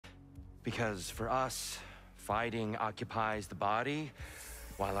Because for us, fighting occupies the body,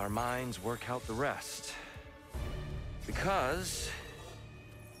 while our minds work out the rest. Because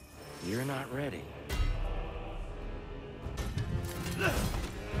you're not ready.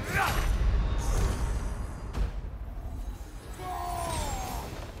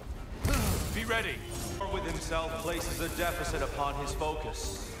 Be ready. With himself places a deficit upon his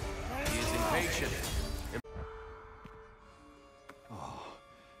focus. He is impatient. Oh,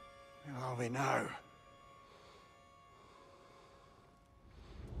 where are we now?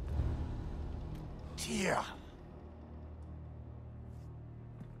 TYR.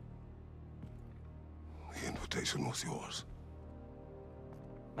 The invitation was yours.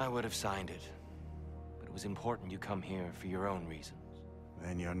 I would have signed it, but it was important you come here for your own reasons.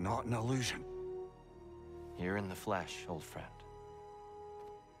 Then you're not an illusion. Here in the flesh, old friend.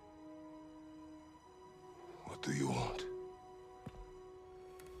 What do you want?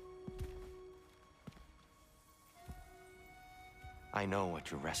 I know what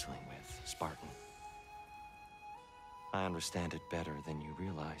you're wrestling with, Spartan. I understand it better than you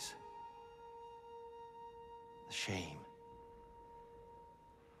realize. The shame.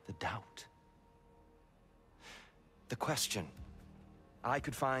 The doubt. The question I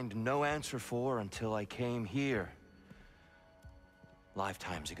could find no answer for until I came here.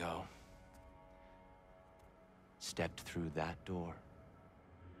 Lifetimes ago. Stepped through that door.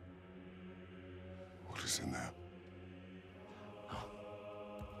 What is in there? Oh.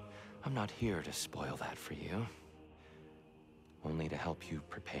 I'm not here to spoil that for you. Only to help you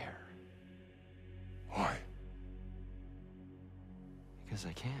prepare. Why? Because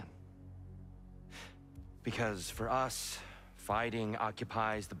I can. Because for us, fighting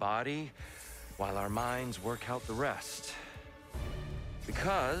occupies the body, while our minds work out the rest.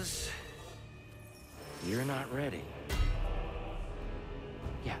 Because you're not ready.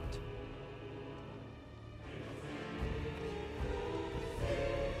 Yet.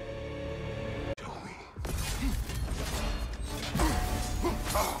 Show me.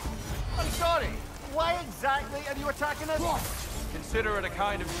 I'm sorry. Why exactly are you attacking us? Consider it a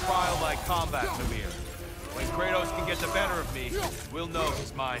kind of trial-like combat, Mimir. When Kratos can get the better of me, we'll know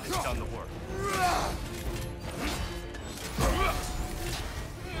his mind has done the work.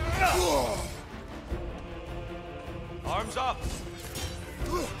 Arms up!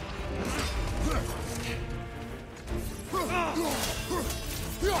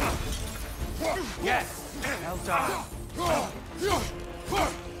 Yes! Well done!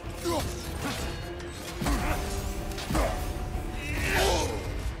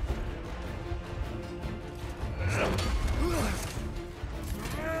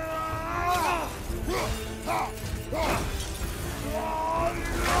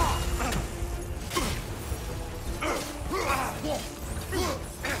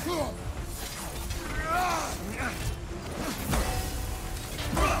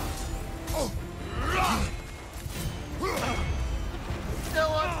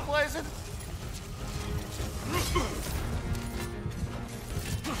 Still unpleasant.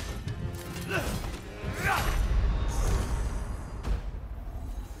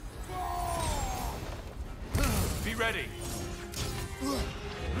 Be ready!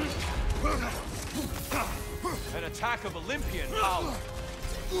 An attack of Olympian power!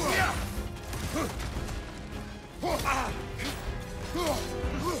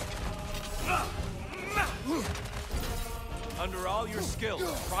 Under all your skill,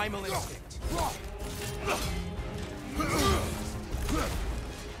 primal instinct.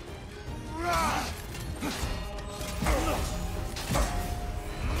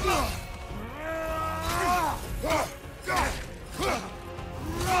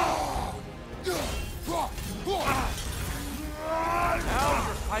 Now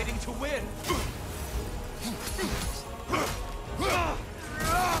you're fighting to win!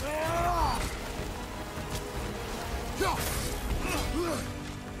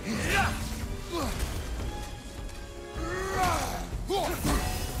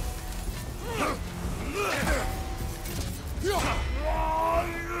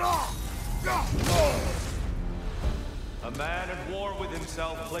 A man at war with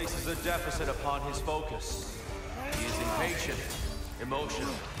himself places a deficit upon his focus. He is impatient,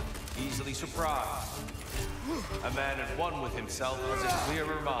 emotional, easily surprised. A man at one with himself has a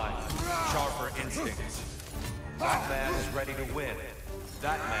clearer mind, sharper instincts. That man is ready to win.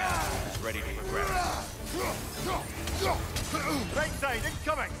 That man is ready to progress. Right side,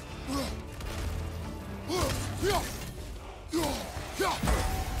 incoming.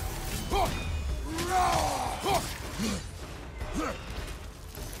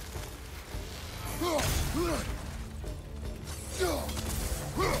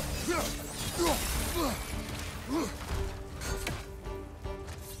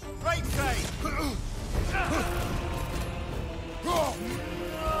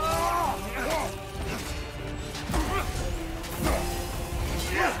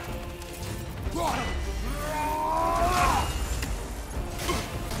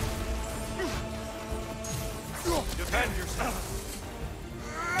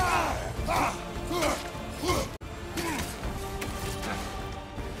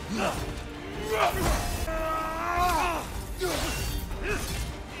 Come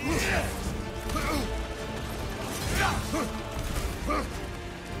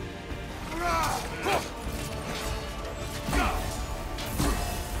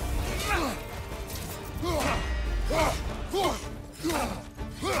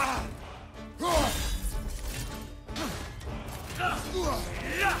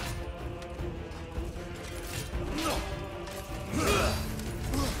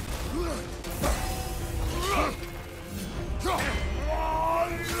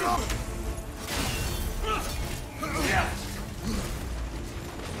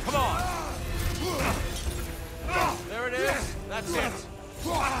on! There it is! That's it!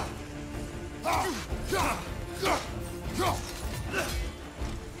 Come on! Come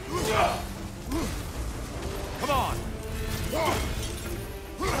on!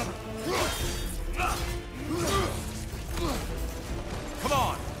 Come on!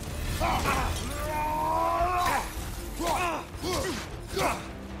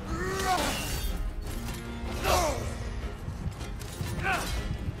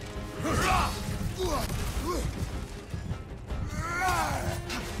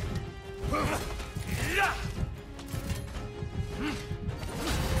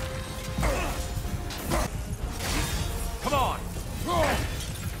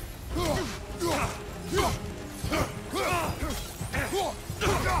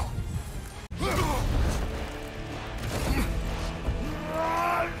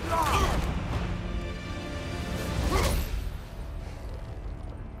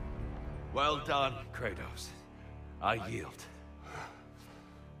 Well done, Kratos. I yield.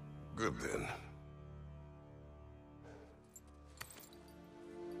 Good then.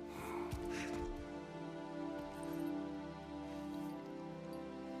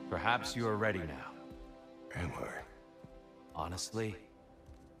 Perhaps you are ready now. Am I? Honestly,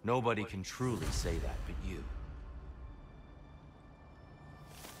 nobody can truly say that but you.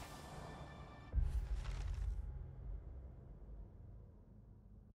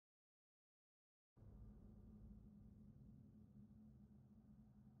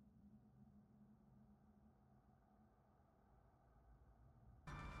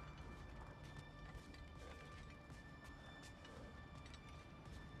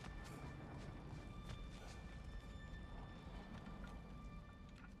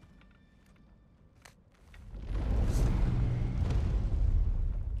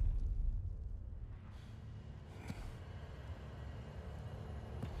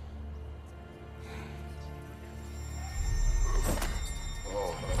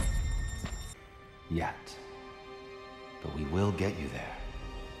 Yet. But we will get you there.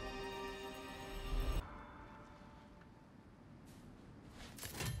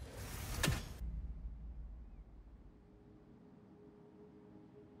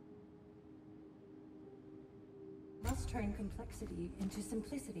 Must turn complexity into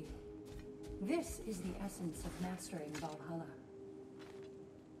simplicity. This is the essence of mastering Valhalla.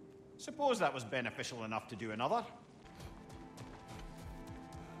 Suppose that was beneficial enough to do another.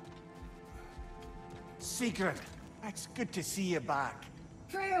 Sigurd, it's good to see you back.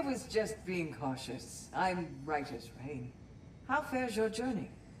 Freya was just being cautious. I'm right as rain. How fares your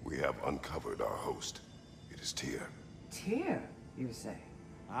journey? We have uncovered our host. It is Tyr. Tyr, you say?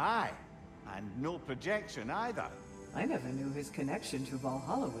 Aye, and no projection either. I never knew his connection to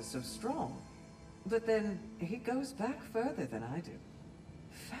Valhalla was so strong. But then, he goes back further than I do.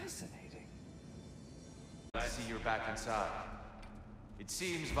 Fascinating. I see you're back inside. It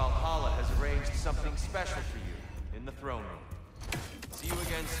seems Valhalla has arranged something special for you in the throne room. See you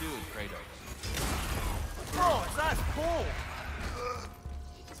again soon, Kratos. Oh, it's that cold!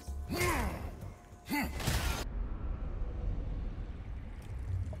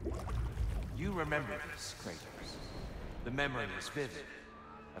 You remember this, Kratos. The memory is vivid.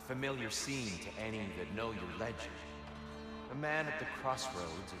 A familiar scene to any that know your legend. A man at the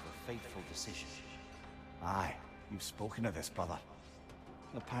crossroads of a fateful decision. Aye, you've spoken of this, brother.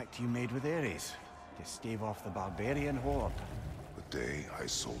 The pact you made with Ares, to stave off the barbarian horde. The day I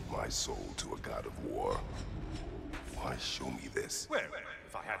sold my soul to a god of war. Why show me this? Well,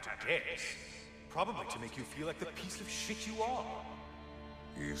 if I had to guess, probably to make you feel like the piece of shit you are.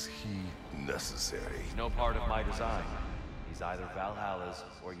 Is he necessary? He's no part of my design. He's either Valhalla's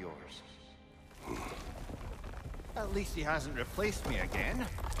or yours. At least he hasn't replaced me again.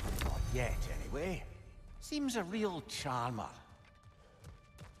 Not yet, anyway. Seems a real charmer.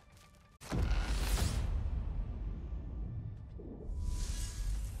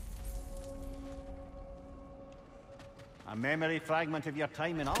 A memory fragment of your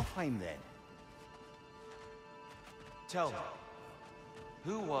time in Alfheim, then? Tell me,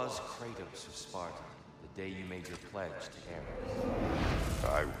 Who was KRATOS of Spartan the day you made your pledge to Ares?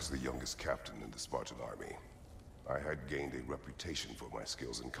 I was the youngest captain in the Spartan army. I had gained a reputation for my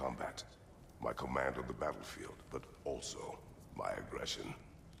skills in combat, my command on the battlefield, but also my aggression.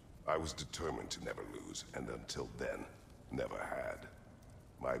 I was determined to never lose, and until then, never had.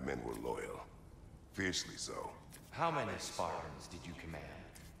 My men were loyal, fiercely so. How many Spartans did you command?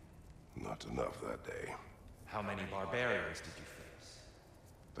 Not enough that day. How many barbarians did you face?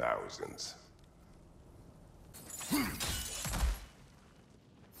 Thousands.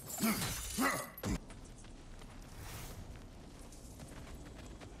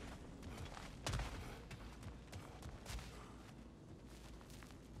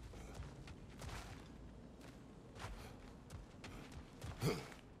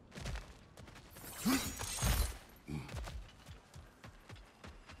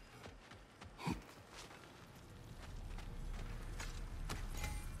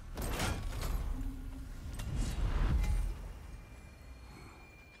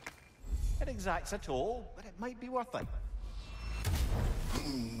 It exacts a toll, but it might be worth it.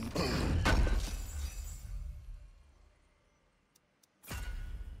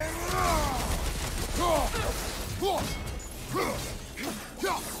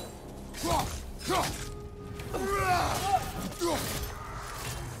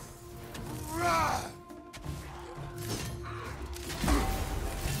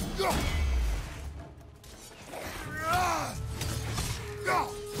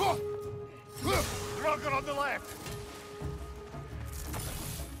 Drugger on the left!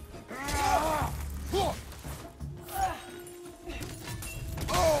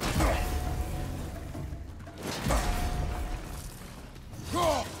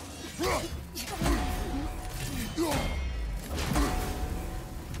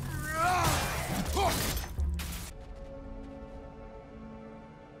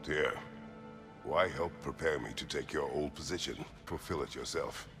 Dear, why help prepare me to take your old position? Fulfill it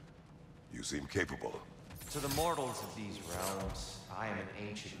yourself. You seem capable. To the mortals of these realms, I am an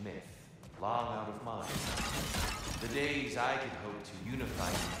ancient myth, long out of mind. The days I could hope to unify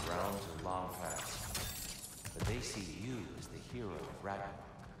these realms are long past. But they see you as the hero of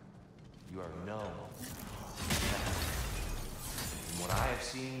Ragnarok. You are known. From what I have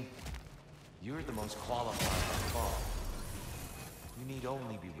seen, you're the most qualified to fall. You need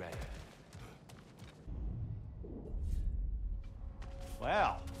only be ready.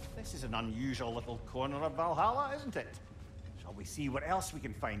 Well, this is an unusual little corner of Valhalla, isn't it? Shall we see what else we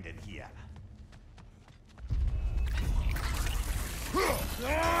can find in here?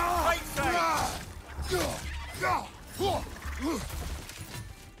 Right side!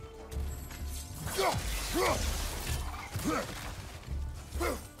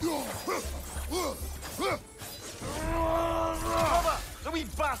 Brother, the wee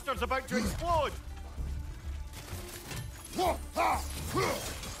bastard's about to explode!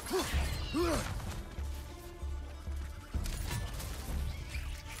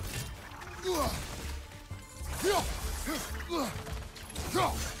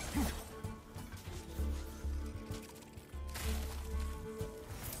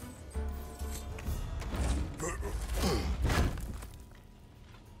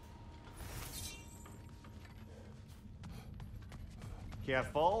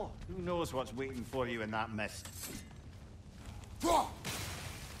 Careful. Who knows what's waiting for you in that mist?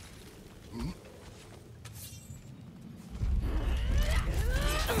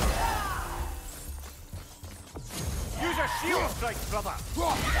 Use a shield strike, brother!